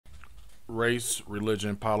Race,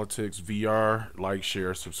 religion, politics, VR. Like,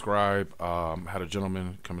 share, subscribe. Had a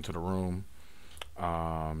gentleman come into the room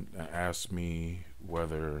and ask me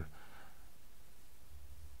whether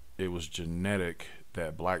it was genetic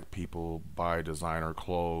that black people buy designer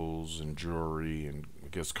clothes and jewelry and I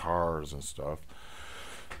guess cars and stuff.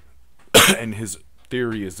 And his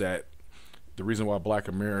theory is that the reason why black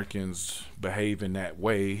Americans behave in that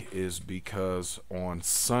way is because on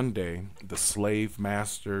Sunday, the slave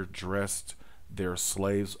master dressed their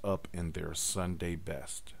slaves up in their Sunday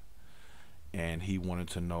best. And he wanted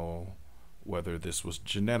to know whether this was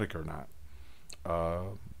genetic or not.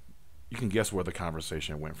 You can guess where the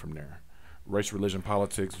conversation went from there. Race, religion,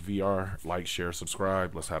 politics, VR. Like, share,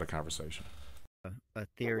 subscribe. Let's have a conversation. A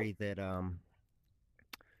theory that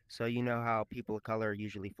so you know how people of color are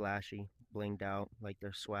usually flashy, blinged out, like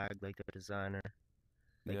their swag, like their designer,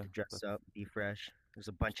 like to dress up, be fresh. There's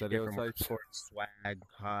a bunch of different words for it: swag,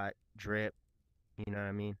 hot, drip. You know what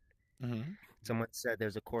I mean? Mm-hmm. Someone said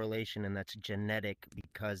there's a correlation, and that's genetic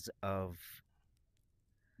because of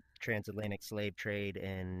transatlantic slave trade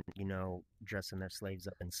and, you know, dressing their slaves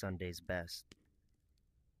up in Sunday's best.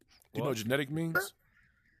 Do you know what genetic means?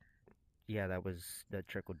 Yeah, that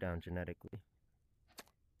trickled down genetically.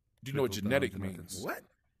 Do you know what genetic means? What?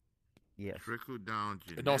 Yes. Trickle down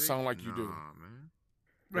genetic? It don't sound like you do. Man.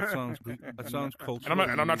 That sounds cultural.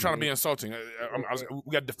 And I'm not trying to be insulting.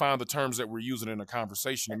 We got to define the terms that we're using in a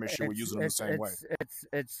conversation and make sure we're using them the same way.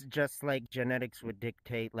 It's just like genetics would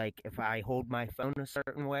dictate, like if I hold my phone a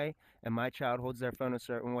certain way and my child holds their phone a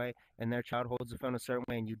certain way and their child holds the phone a certain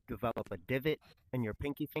way and you develop a divot in your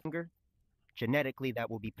pinky finger, genetically that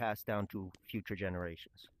will be passed down to future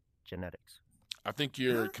generations. Genetics. I think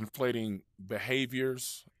you're conflating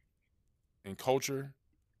behaviors and culture.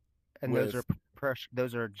 And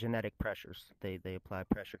those are genetic pressures. They apply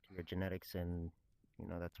pressure to your genetics, and you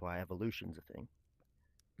know that's why evolution's a thing.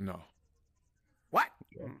 No. What?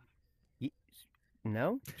 Yeah.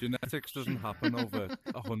 No? Genetics doesn't happen over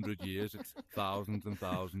 100 years. It's thousands and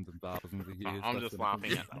thousands and thousands of years. I'm just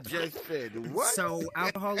laughing at that. Just said what? So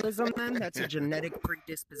alcoholism, then, that's a genetic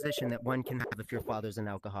predisposition that one can have if your father's an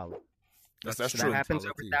alcoholic. That's so true. That happens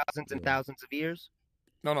over thousands and thousands of years?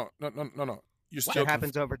 No. You're still What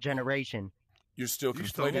happens over generation? You're still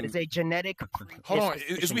conflating. That is a genetic Hold on.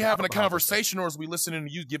 Is we having a conversation or is we listening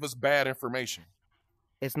to you give us bad information?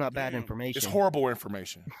 It's not bad information. It's horrible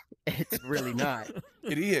information. It's really not.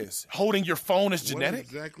 It is. Holding your phone is genetic?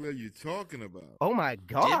 What exactly are you talking about? Oh my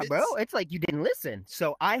God, bro. It's like you didn't listen.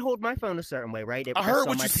 So I hold my phone a certain way, right? I heard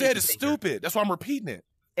what you said is stupid. That's why I'm repeating it.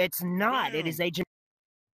 It's not. It is a genetic.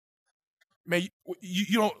 Man, you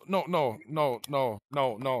don't. No.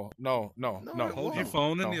 Hold your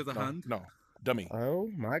phone in the other hand. No, dummy. Oh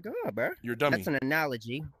my God, bro. You're a dummy. That's an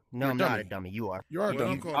analogy. No, I'm not a dummy. You are. You are a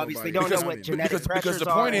dummy. Obviously, don't know what genetic pressures the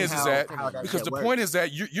point is the point is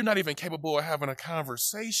that you're not even capable of having a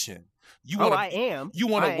conversation. I am. You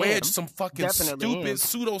want to wedge some fucking stupid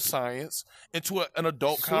pseudoscience into an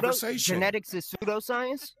adult conversation. Genetics is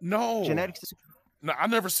pseudoscience? No. Genetics is. No, I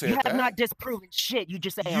never said that. You have not disproven shit. You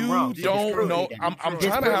just say I'm wrong. You don't know. I'm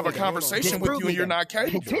trying to have a conversation with you, and you're not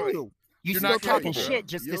capable. Continue. You're still talking shit.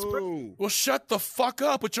 Just disprove. Well, shut the fuck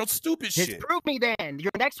up with your stupid shit. Disprove me then.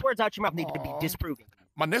 Your next words out your mouth need to be disproven.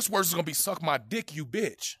 My next words is gonna be suck my dick, you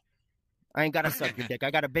bitch. I ain't gotta suck your dick.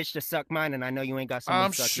 I got a bitch to suck mine, and I know you ain't got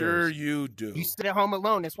someone to suck yours. I'm sure you do. You sit at home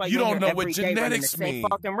alone. That's why you don't know what genetics mean. In the same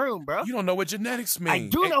fucking room, bro. You don't know what genetics mean. I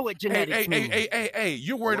do know what genetics mean. Hey,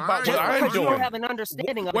 you're worried about what I'm doing. You don't have an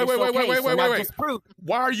understanding of it. Wait.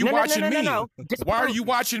 Why are you watching me? Why are you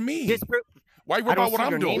watching me? Disprove. Why are you worried about what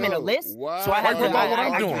I'm doing? Name in a list, wow. so I have to, about what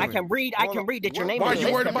I'm doing? I can read that your name. Why are in a you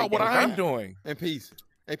list worried about what I'm doing? And peace.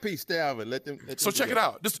 Hey, peace. Stay out of it. Let them so check it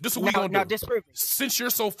out. This is what we're gonna do. Now disprove me. Since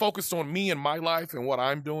you're so focused on me and my life and what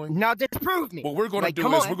I'm doing, now disprove me. What we're gonna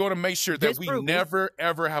do is we're gonna make sure that we never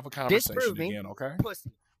ever have a conversation again. Okay?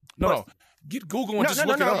 Pussy. No. Get Google and just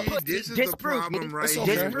look it up. This is the problem right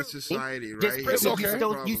here in society, right? It's okay.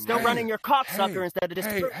 You still running your cocksucker instead of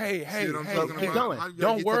disproving. Hey. Keep going.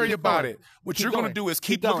 Don't worry about it. What you're going to do is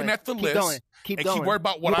keep looking at the list and keep worried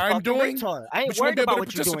about what I'm doing. I ain't worried about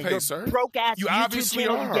what you're doing. You're broke ass you obviously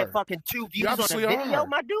YouTube are. You get fucking 2 views on a video,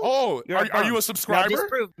 my dude. Oh, are you a subscriber? Now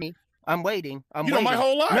disprove me. I'm waiting. You know my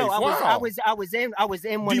whole life. No, wow. I was in one of your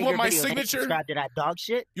videos. Do you want my signature? Subscribe to that dog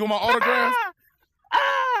shit. You want my autograph?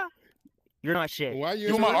 You're not shit. Why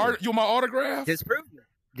you want my autograph? Disprove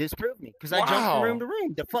me. Because I jump from room to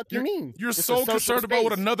room. The fuck you mean? You're so concerned about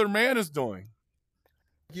what another man is doing.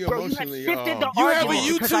 you Bro, you have emotionally. shifted the You have a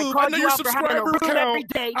argument because I YouTube. call I know you your out for having a subscriber room every count.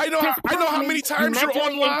 day. I know how Disprove many me, times you you're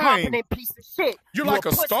mentally online. incompetent piece of shit. You're You like a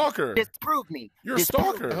pussy. stalker. Disprove me. You're a Disprove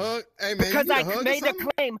stalker. me. Hug. Hey man, Because you I need a hug or made a something?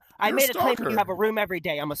 claim. I You're a made a claim that stalker. you have a room every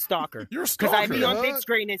day. I'm a stalker. You're a Because I be stalker. on big Hug?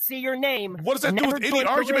 screen and see your name. What does that do never with any join your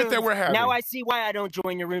argument that rooms. we're having? Now I see why I don't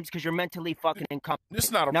join your rooms because you're mentally fucking incompetent.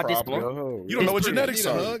 It's not a Now problem. disprove. You don't know what Disprove. genetics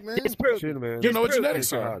You need a are. hug, man? Disprove. Chill, man. You know what Disprove.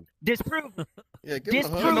 genetics are. Disprove. Yeah, give him a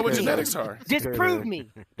Disprove hug. You don't know what me. genetics are. Disprove me.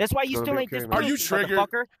 That's why you Gonna still be ain't okay, disproved man. Are you me, triggered?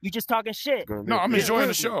 motherfucker. You just talking shit. No, I'm enjoying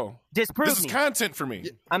the show. Disprove This is me. content for me.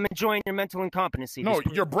 I'm enjoying your mental incompetency. No,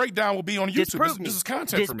 Disprove your breakdown will be on YouTube. Disprove me. This is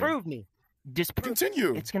content for me. Disprove me. Disprove.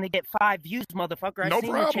 Continue. It's gonna get 5 views, motherfucker. No I seen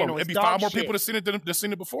your channel. problem. It's It'd be dog 5 more shit. people that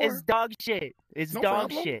seen it before. It's dog shit. It's No dog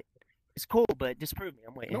problem. shit. It's cool, but disprove me.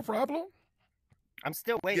 I'm waiting. No problem. I'm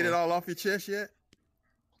still waiting. Get it all off your chest yet?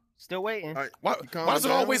 Still waiting. All right, Why calm does it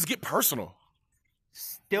down. always get personal?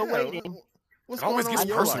 Still Yeah, waiting. What's It always going on gets in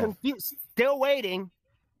your personal. life? Confused. Still waiting.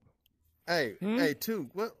 Hey, Hmm? hey, two.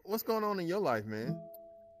 What's going on in your life, man?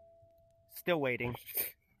 Still waiting.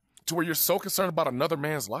 To where you're so concerned about another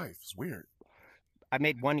man's life. It's weird. I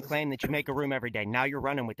made one claim that you make a room every day. Now you're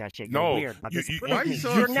running with that shit. You're No, weird. Now you- disprove why are you me.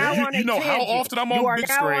 so You're upset? now on a You know how tangent. often I'm You on are big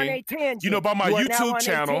now on screen. a tangent. You know about my You are now on YouTube a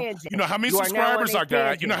channel. tangent. You know how many You are now subscribers on a I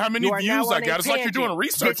got. You know how many tangent. You are views now I on a got. It's like you're doing tangent.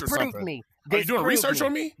 research or Disprove something. me. Are you doing Disprove research me.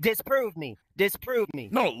 on me? Disprove me. Disprove me.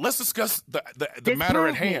 No, let's discuss the matter at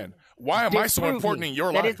Disprove me. hand. Why am I so Disprove important me. in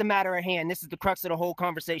your That life? is the matter at hand. This is the crux of the whole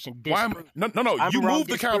conversation. Why am, Disprove. no. I'm You wrong, moved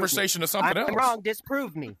the disprove me. conversation to something I'm else. wrong.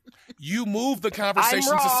 Disprove me. You moved the I'm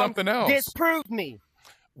conversation wrong. to something else. Disprove me.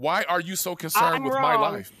 Why are you so concerned I'm with wrong. my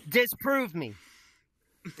life? Disprove me.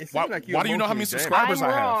 It seems Why, like you're why do you know how many emotionally subscribers I'm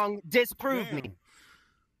I have? wrong. Disprove me.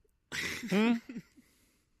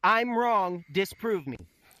 I'm wrong. Disprove me.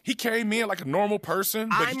 He came in like a normal person,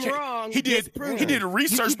 but I'm he came, wrong. He did Disprove he me. did You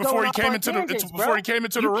research keep before going he off came on into tangents, the bro. before he came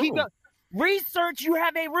into the You keep room. Research. You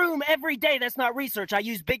have a room every day. That's not research. I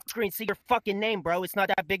use big screen. See your fucking name, bro. It's not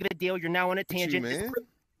that big of a deal. You're now on a tangent. man?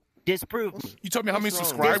 Disprove me. You told me how many What's wrong?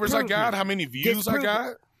 subscribers I Disprove got, me. how many views I Disprove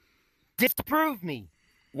got. Disprove me.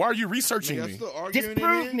 Why are you researching Y'all me? still arguing in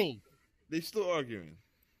Disprove here? me. They still arguing.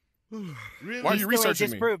 Really? Why are you Still ain't researching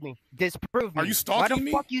me? disprove me? Disprove me. Are you stalking Why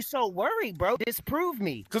me? the fuck you so worried, bro? Disprove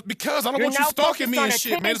me. Because I don't You're want you now stalking focused me on and a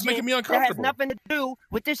shit, man. It's making me tangent That has uncomfortable. nothing to do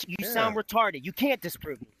with this. You Yeah. sound retarded. You can't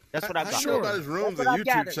disprove me. That's what I How got. you know about his rooms That's and what I YouTube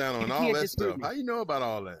gathered. channel and You all can't that disprove stuff? me. How you know about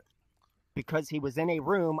all that? Because he was in a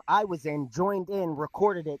room I was in, joined in,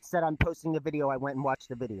 recorded it, said I'm posting a video. I went and watched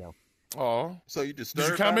the video. Oh, So you did disturbed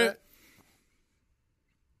you by comment? that?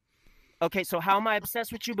 Okay, so how am I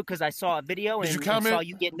obsessed with you? Because I saw a video Did and, you and comment? saw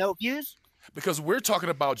you get no views? Because we're talking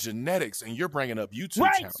about genetics and you're bringing up YouTube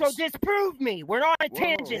Right, channels. so disprove me. We're on a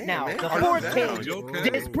tangent damn, now. man. The Calm fourth down. tangent. You okay?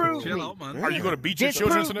 Disprove Chill me. out, man. Are you going to beat your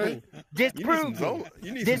children Disprove today? me. You need Disprove some me. Zoloft.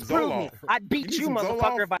 You need some Disprove me. Zoloft. I'd beat need you, some motherfucker,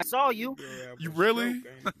 Zoloft? if I saw you. You really?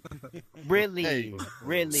 Really, Hey.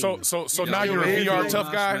 really. So now feel you're a bad VR for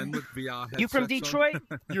tough guy? You from Detroit?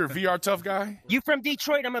 You're a VR tough guy? You from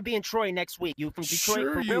Detroit? I'm gonna be in Troy next week. You from Detroit?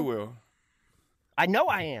 Sure for you real? will. I know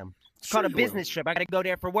I am. It's Sure called a you will. business trip. I gotta go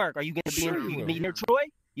there for work. Are you gonna be Sure you in will. be near Troy?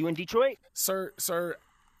 You in Detroit? Sir,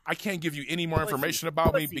 I can't give you any more Pussy. information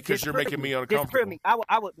about me Pussy. because you're Disprove making me Disprove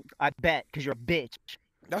uncomfortable. me. I bet, because you're a bitch.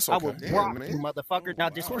 That's I okay. would Damn, rock man. you, motherfucker. Now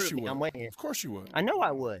Of course disprove you me. would. I'm waiting. Of course you would. I know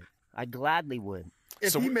I would. I gladly would.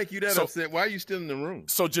 If So- he make you that so- upset, why are you still in the room?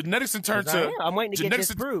 So genetics in turn 'Cause I to am. I'm waiting to get genetics.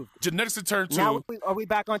 disproved. Genetics in turn Now to. are we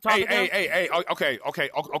back on topic? now? Hey.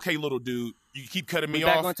 Okay, little dude. You keep cutting me We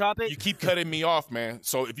back off. on topic? You keep cutting me off, man.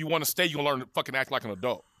 So if you want to stay, you're gonna learn to fucking act like an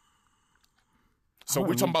adult. So I we're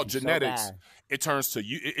wanna talking meet about you so genetics. bad. It turns to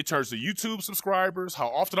you. It turns to YouTube subscribers. How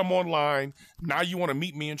often I'm online. Now you want to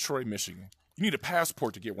meet me in Troy, Michigan. You need a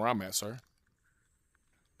passport to get where I'm at, sir.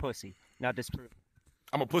 Pussy. Now disprove.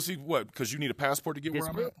 I'm a pussy. What? Because you need a passport to get where I'm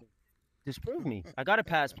Disprove at. me. Disprove me. I got a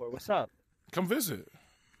passport. What's up? Come visit.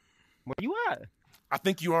 Where you at? I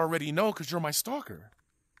think you already know because you're my stalker.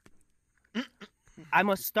 I'm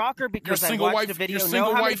a stalker because I single watched white- the video. you're Know single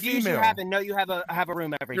how many white views female. you have, and know you have a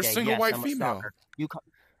room every day. You're single yes, white I'm a female. stalker.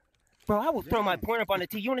 Bro, I will throw my porn up on the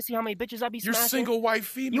T. You want to see how many bitches I be You're smashing? single white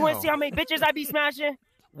female. You want to see how many bitches I be smashing?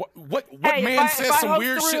 What Hey, man if says I some host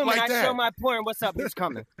weird the shit room like and I that? show my porn. What's up? Who's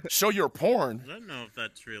coming? Show your porn. I don't know if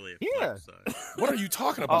that's really a Yeah. flex side. What are you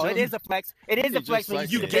talking about? Oh, it is a flex. It is a just flex when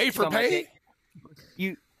like you You see the gay bitches for on my pay? dick.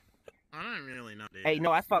 You. I don't really know. Dude. Hey,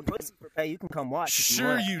 no, I fuck pussy for pay. You can come watch. if you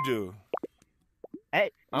Sure want. you do.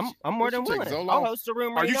 Hey, I'm more than should take willing. Zoloft. I'll host a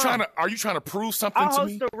room right Are you now. trying to prove something I'll to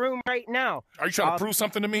me? host a room right now. Are you trying to I'll- prove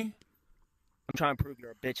something to me? I'm trying to prove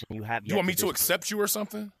you're a bitch and you have. You want me to accept you or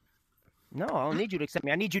something? No, I don't need you to accept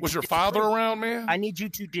me. I need you. Was to your father disprove- around, man? I need you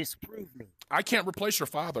to disprove me. I can't replace your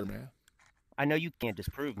father, man. I know you can't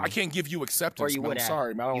disprove me. I can't give you acceptance. Or you man. would I'm have.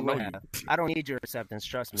 sorry, man. I don't know you. I don't need your acceptance.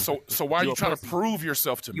 Trust me. So why are you a trying pussy. to prove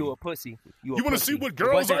yourself to me? You a pussy. You want to see what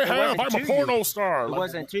girls I have? I'm a porno star. It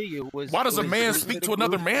wasn't to you. Why does a man speak to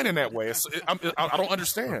another man in that way? I don't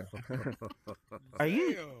understand. Are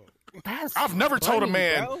you? I've never told a funny,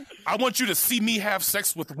 man, bro. I want you to see me have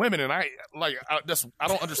sex with women, and I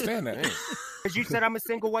don't understand that. Because you said I'm a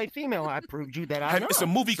single white female. I proved you that I know. It's a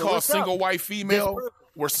movie So called what's up? Single White Female, Disprove.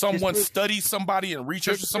 where someone Disprove. studies somebody and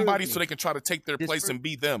researches Disprove somebody me. so they can try to take their place Disprove. and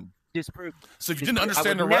be them. Disprove. So if you didn't understand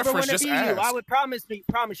I the would never reference, wanna just be ask. you. I would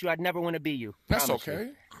promise you, I'd never want to be you. That's Promise you.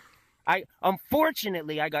 okay.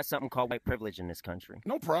 Unfortunately, I got something called white privilege in this country,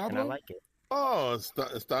 No and I problem. like it. Oh, it's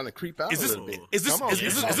starting to creep out Is a this little bit. is this Come on, is get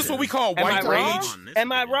this out is this there. what we call Am white I wrong? rage?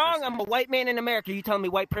 Am I wrong? I'm a white man in America. You telling me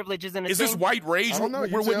white privilege isn't a Is thing? this white rage I don't know,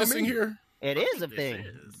 you we're tell witnessing me. here? It is a thing.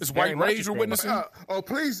 It's Very white much rage a we're thing. witnessing?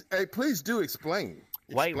 Please, hey, please do explain.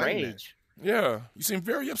 White Explain that. rage. Yeah. You seem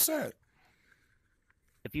very upset.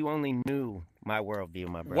 If you only knew my worldview,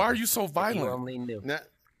 my brother. Why are you so If you violent? only knew. Now,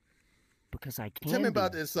 Because I can. tell me be.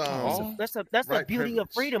 about this. Oh. That's the White beauty of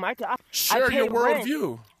privilege. freedom. I Share pay your rent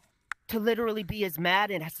worldview. to literally be as mad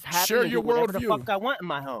and as happy Share and your do whatever the worldview. fuck I want in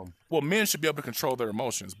my home. Well, men should be able to control their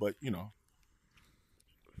emotions, but you don't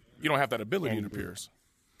have that ability, it appears.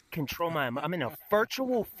 Control my. I'm in a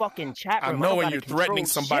virtual fucking chat I room. know, don't and gotta you're threatening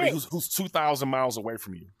control somebody shit. who's 2,000 miles away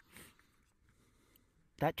from you.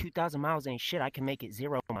 That 2,000 miles ain't shit. I can make it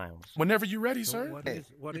 0 miles. Whenever you're ready, sir.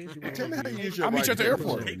 What is your Tell me how you worldview? use your I'll meet you at the white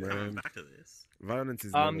airport. privilege. Come back to this. Violence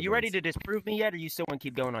is You ready to disprove me yet, or you still want to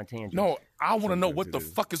keep going on tangents? No, I want to know what the Sometimes it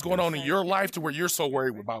is. fuck is going on in your life to where you're so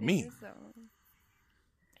worried about me.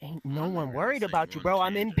 Ain't no one worried about you, bro.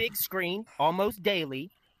 I'm in big screen almost daily,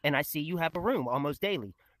 and I see you have a room almost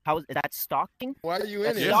daily. How is that stalking? Why are you in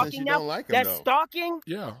That's it since stalking you now? don't like him, That's though? stalking?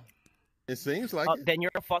 Yeah, It seems like it. Then you're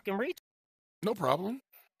a fucking reach. no problem.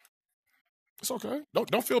 It's okay.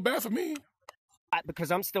 Don't feel bad for me.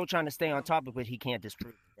 Because I'm still trying to stay on top of it. He can't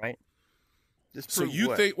disprove, right? Just So prove you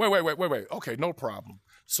what? think? Wait. Okay, no problem.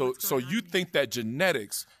 So you think that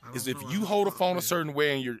genetics is if you hold a phone a certain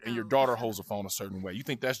way and your daughter holds a phone a certain way? You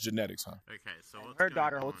think that's genetics, huh? Okay, so what's Her going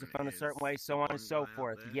daughter on holds the phone a is certain way, so on and so one guy out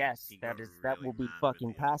forth. there, Yes, he that got will be really fucking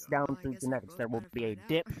mad with passed the down other through guy. genetics. There will be a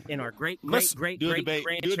dip in our great Let's great Do a great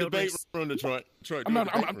debate. Do a debate grandchildren's. room, Detroit. Detroit. I'm do a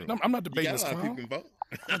not. debate room. I'm not You debating got this a lot of clown. people can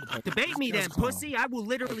vote. Debate me then, pussy. I will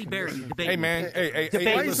literally bury you. Debate Hey me. man, hey,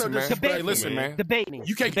 Debate me. listen, man. Debate Hey, me. listen, man. Debate me.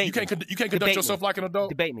 You can't Debate me. conduct Debate yourself me. like an adult.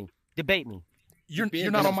 Debate me. Debate me. You're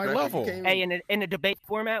being not on my disrespectful. level. You Hey, in a debate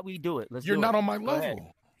format, we do it. Let's You're do not it. on my Go ahead.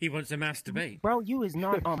 level. He wants a mass debate. Bro, you is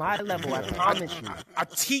not on my level. I promise you. I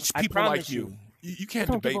teach I people like promise you. You I can't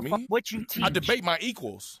don't give debate a fuck me. what you teach. I debate my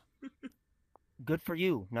equals. Good for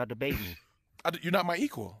you. Now debate me. You're not my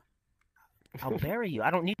equal. I'll bury you.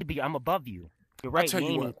 I don't need to be. I'm above you. You're right. I tell we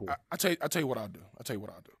you ain't what. equal. I tell you what I'll do.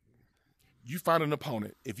 You find an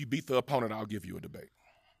opponent. If you beat the opponent, I'll give you a debate.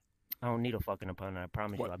 I don't need a fucking opponent. I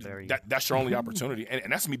promise you, I'll bury you. That's your only opportunity,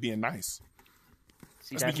 and that's me being nice.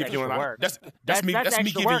 See, That's me that's giving you extra an work. that's me extra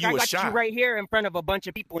giving work. you I a got shot. you right here in front of a bunch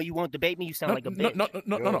of people, and you won't debate me. You sound like a bitch.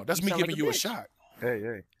 No. That's You me sound like giving a you a bitch. shot.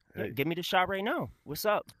 Hey. Yeah, give me the shot right now. What's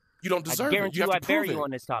up? You don't I deserve it. guarantee You have I to bury prove you it. on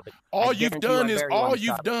this topic. All I you've guarantee you I done is bury you on all this you've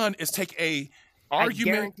topic. done is take a I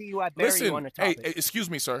argument. guarantee you I bury Listen, you on the hey, topic. excuse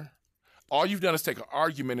me, sir. All you've done is take an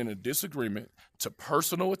argument and a disagreement to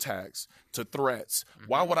personal attacks to threats.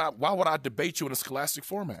 Why would I debate you in a scholastic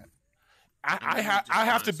format? I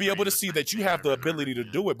have to be able to see that you have the ability to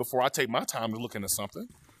do it before I take my time to look into something.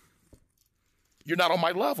 You're not on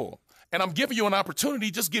my level, and I'm giving you an opportunity.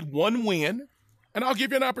 Just get one win, and I'll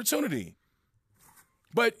give you an opportunity.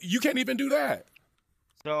 But you can't even do that.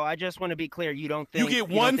 So I just want to be clear. You don't You think get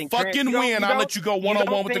don't one think fucking you don't- win, you I'll don't- let you go you one-on-one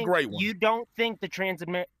don't with the think- great one. You don't think the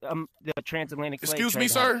transatlantic slave Excuse me,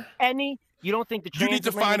 trade sir? had any? You don't think the You need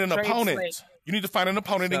to find an transatlantic trade opponent. slave- You need to find an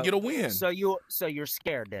opponent and get a win. So you're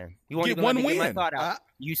scared then. You won't Get even let one me get my win. thought out.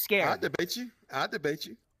 You I'll scared. debate you.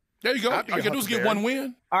 There you go. All I'll be you a gotta do is get huckleberry. one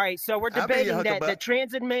win. All right, so we're I'll be your debating that the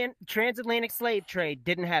huckleberry. transatlantic slave trade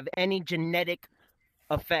didn't have any genetic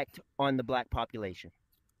effect on the black population.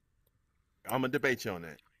 I'm gonna debate you on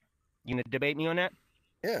that. You gonna debate me on that?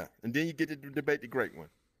 Yeah, and then you get to debate the great one.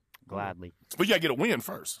 Gladly. But you gotta get a win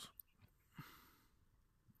first.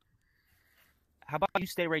 How about you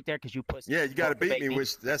stay right there because you pussy. Yeah, you got to Won't beat debate me,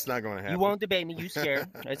 which that's not gonna happen. You won't debate me. You scared.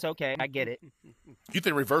 It's okay. I get it. You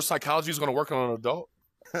think reverse psychology is gonna work on an adult?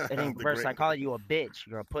 It ain't The reverse great- psychology. You a bitch.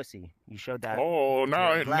 You're a pussy. You showed that. Oh,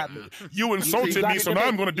 now Gladly. you insulted You me, gotta so now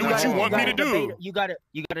I'm going to do what you want me to do. You got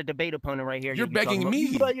a debate opponent right here. You're You begging talking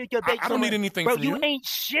me. about- you debate I don't need someone. anything Bro, from you you. ain't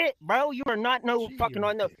shit, bro. You are not no fucking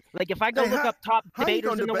on no. Like if I go Hey, look up top How you debaters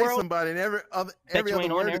gonna in the debate world, somebody and every you other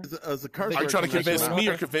ain't on word there. is a curse Are you word? trying to from that convince shit. me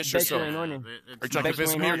or convince Bet you yourself? ain't on there. Are you trying to Bet you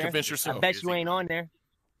convince ain't me or on there. convince I yourself? bet you ain't on there.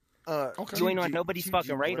 Okay. You ain't on nobody's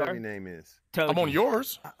fucking radar. Whatever your name is. Told I'm on you.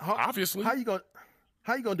 yours, How, obviously. How you gonna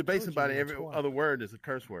debate Told you somebody? you're Every twat. other word is a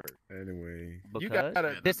curse word. Anyway. You Because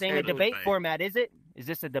gotta. this ain't a handle- debate format, is it? Is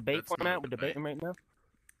this a debate That's not a format? We're debate. debating right now.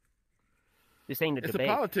 This ain't a It's debate.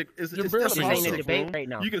 a politic. It's You're still a embarrassing This ain't a politics debate room. right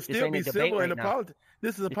now. You can This still ain't a be debate civil in right the now. politic.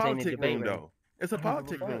 This is a This ain't a politic debate room, right though. It's a I don't give a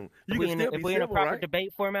politic fuck. room. If You we can in still a, be if we in a civil, proper right?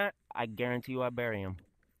 debate format, I guarantee you I bury him.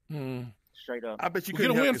 Hmm. Straight up. I bet you Well,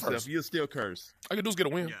 couldn't get a help win yourself. first. You'll still curse. All I can do is get a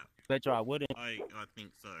win. Yeah, Bet you I wouldn't. I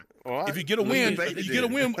think so. All right. If you get a Well, win, debate you it get a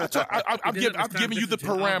then. win. I've didn't I've given you the understand difference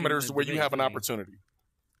between arguing parameters and where you have an debating. opportunity.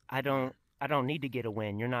 I don't need to get a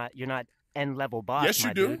win. You're not end level boss. Yes, you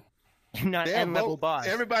my do. Dude. You're not They'll end level vote. boss.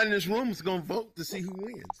 Everybody in this room is gonna vote to see who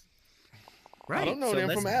wins. Right. I don't know so them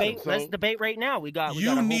let's from debate. Adam. So Let's debate right now. We got a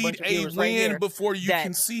You whole need bunch of a viewers right win here before you that-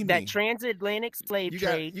 can see that me. transatlantic slave you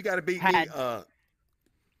trade got to beat had- me.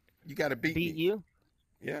 You got to beat beat me. you.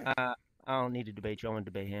 Yeah. I don't need to debate you. I want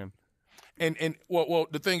to debate him. And well,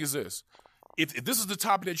 the thing is this: if this is the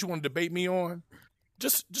topic that you want to debate me on,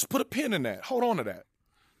 just put a pin in that. Hold on to that.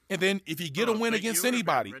 And then if you get a Oh, win but against you were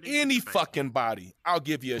about anybody, ready to any debate. fucking body, I'll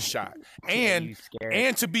give you a shot. Yeah, And you scared.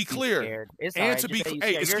 and to be You clear, scared. It's and alright, to just be say you hey,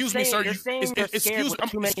 scared. excuse You're me, sir. saying- you're saying you're scared Excuse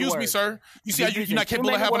with too many excuse me, words. sir. You see how you're using not too capable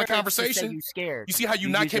of many having a words to say conversation. You scared. You see how you're You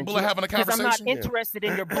not using capable of too- having a Because I'm conversation. not interested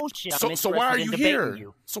in your bullshit. I'm So interested why are in you debating here?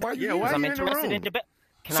 you. So why are you Yeah, here? why Because are I'm you in the interested in room? debate.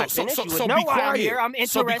 Can So- I so- finish? so- You so would know be why I'm quiet. here. I'm So be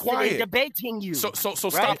interested in quiet. debating you. So Right. stop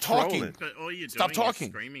He's trolling. talking. But all you're Stop doing talking.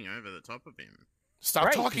 is screaming over the top of him. Stop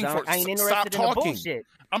Right, talking 'cause for I ain't interested stop in the talking. bullshit.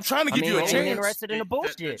 I'm trying to I give mean, you a I ain't chance. interested in the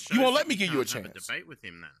bullshit. shows You won't let that me give you a can't have chance. debate with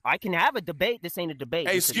him then. I can have a debate. This ain't a debate.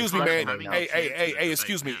 Hey, This is a excuse me, discussion man. right now. having a Hey, chance at a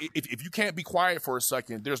excuse me. debate now. If you can't be quiet for a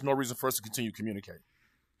second, there's no reason for us to continue communicating.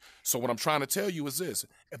 So what I'm trying to tell you is this: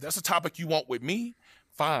 if that's a topic you want with me,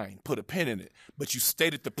 fine, put a pin in it. But you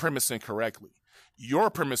stated the premise incorrectly.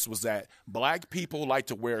 Your premise was that black people like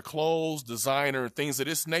to wear clothes, designer, things of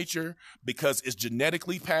this nature because it's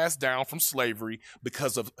genetically passed down from slavery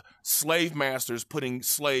because of slave masters putting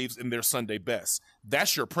slaves in their Sunday best.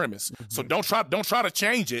 That's your premise. So don't try to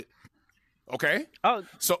change it. Okay? Oh,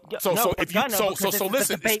 So no, if you Gunna, so because this is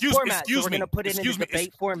listen, the debate excuse format, so we're me, gonna put it excuse in me, the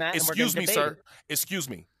debate format, and we're excuse gonna me, debate sir, it. excuse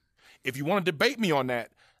me. If you want to debate me on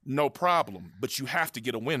that, no problem. But you have to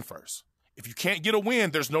get a win first. If you can't get a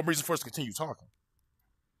win, there's no reason for us to continue talking.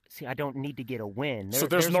 See, I don't need to get a win. So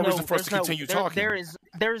there's no reason for us to continue talking.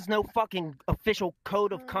 There is no fucking official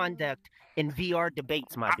code of conduct in VR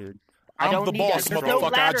debates, my dude. I I'm don't the need boss, that. There's no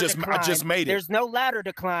motherfucker. ladder I just to climb. made it. There's no ladder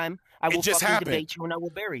to climb. I will just fucking happened. debate you and I will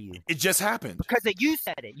bury you. It just happened. Because you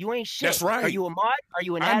said it. You ain't shit. That's right. Are you a mod? Are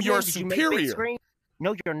you an I'm admin? your Did you make big superior. screen?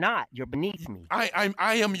 No, you're not. You're beneath me. I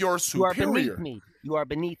am your You are superior. beneath me. You are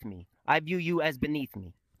beneath me. I view you as beneath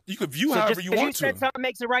me. You can view So however just you 'cause want you said to. something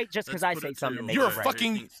makes it right just because I Let's put say it to something you makes You're it a right.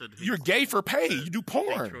 fucking. You're gay for pay. You do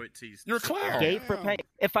porn. Detroit teased You're a the clown. Gay for pay.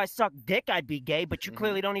 If I suck dick, I'd be gay, but you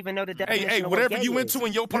clearly don't even know the definition Hey, of what whatever gay you is. into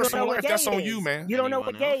in your You don't know personal what life, gay that's on is. you, man. You don't know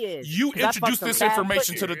what Anyone gay else? is. You 'Cause I fucked introduced some this bad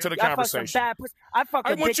information pussy. to the I fucked some conversation. bad pussy. I fucked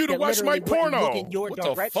I a want bitch you to that watch my literally wouldn't porno. look in your What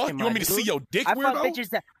the direction, fuck? You my want me to dude. see your dick, I fuck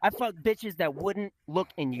weirdo? bitches that wouldn't look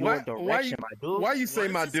in your direction, my dude. Why you say Why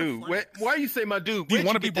is my this a dude? flex? Why you say my dude? Do you Where'd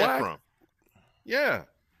wanna get be that black? from? Yeah.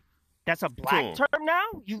 That's a black Cool. term now?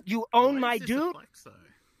 You own my dude?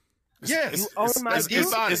 Yes. You own my it's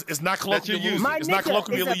dude? ironic. It's not That you're colloquially using. used. My It's not nigga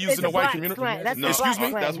colloquially is used in the a white black community. slang. That's No, the black excuse me.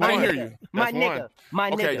 slang. that's My I one. didn't nigga. hear you. My That's nigga. one. My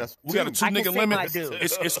Okay, nigga. That's we got a two. two I can nigga say limit. my dude.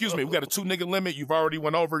 Excuse me, we got a two nigga limit. You've already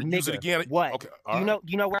went over. Use it Nigga, again. what? Okay, Do you know?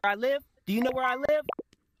 Do you know where I live? Do you know where I live?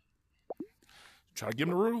 Try to give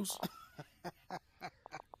him the rules.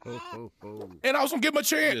 Ho, ho, ho. And I was gonna give him a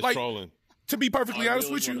chance. Just Like, trolling. to be perfectly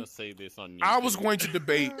honest with you, Say this on I was going to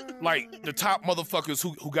debate like the top motherfuckers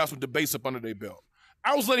who got some debates up under their belt.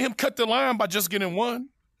 I was letting him cut the line by just getting one.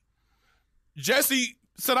 Jesse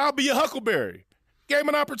said, "I'll be a Huckleberry." Gave him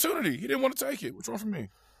an opportunity. He didn't want to take it. What's wrong for me?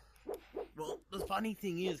 Well, the funny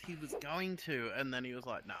thing is, he was going to, and then he was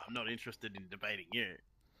like, "No, I'm not interested in debating you."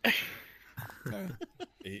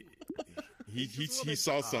 He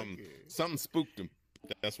saw something. Something spooked him.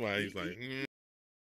 That's why he's like,